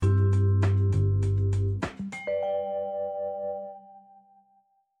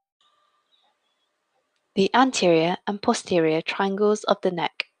The anterior and posterior triangles of the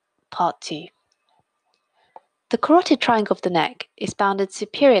neck, Part 2. The carotid triangle of the neck is bounded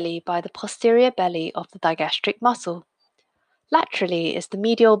superiorly by the posterior belly of the digastric muscle. Laterally is the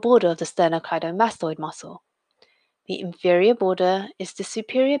medial border of the sternocleidomastoid muscle. The inferior border is the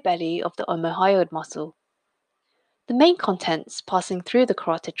superior belly of the omohyoid muscle. The main contents passing through the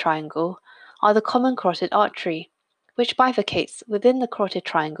carotid triangle are the common carotid artery, which bifurcates within the carotid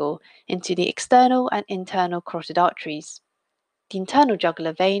triangle into the external and internal carotid arteries, the internal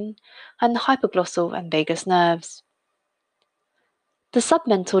jugular vein, and the hypoglossal and vagus nerves. The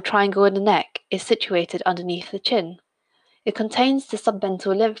submental triangle in the neck is situated underneath the chin. It contains the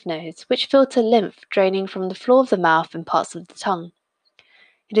submental lymph nodes, which filter lymph draining from the floor of the mouth and parts of the tongue.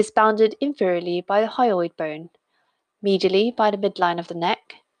 It is bounded inferiorly by the hyoid bone, medially by the midline of the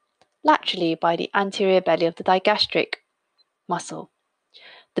neck, laterally by the anterior belly of the digastric muscle.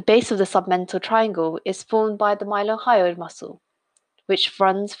 The base of the submental triangle is formed by the mylohyoid muscle, which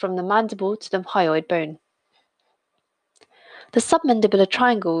runs from the mandible to the hyoid bone. The submandibular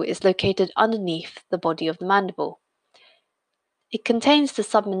triangle is located underneath the body of the mandible. It contains the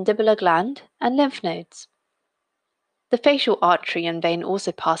submandibular gland and lymph nodes. The facial artery and vein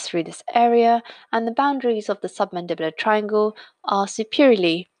also pass through this area, and the boundaries of the submandibular triangle are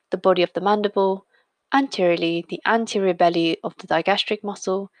superiorly the body of the mandible, anteriorly the anterior belly of the digastric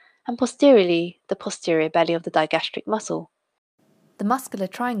muscle, and posteriorly the posterior belly of the digastric muscle. The muscular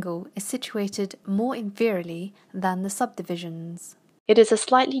triangle is situated more inferiorly than the subdivisions. It is a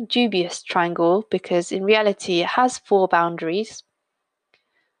slightly dubious triangle because in reality it has 4 boundaries.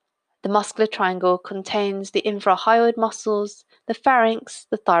 The muscular triangle contains the infrahyoid muscles, the pharynx,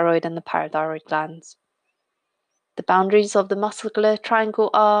 the thyroid, and the parathyroid glands. The boundaries of the muscular triangle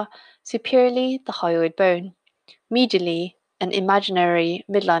are superiorly the hyoid bone, medially an imaginary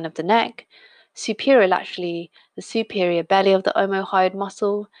midline of the neck, superior laterally the superior belly of the omohyoid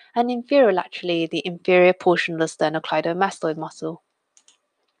muscle, and inferior laterally the inferior portion of the sternocleidomastoid muscle.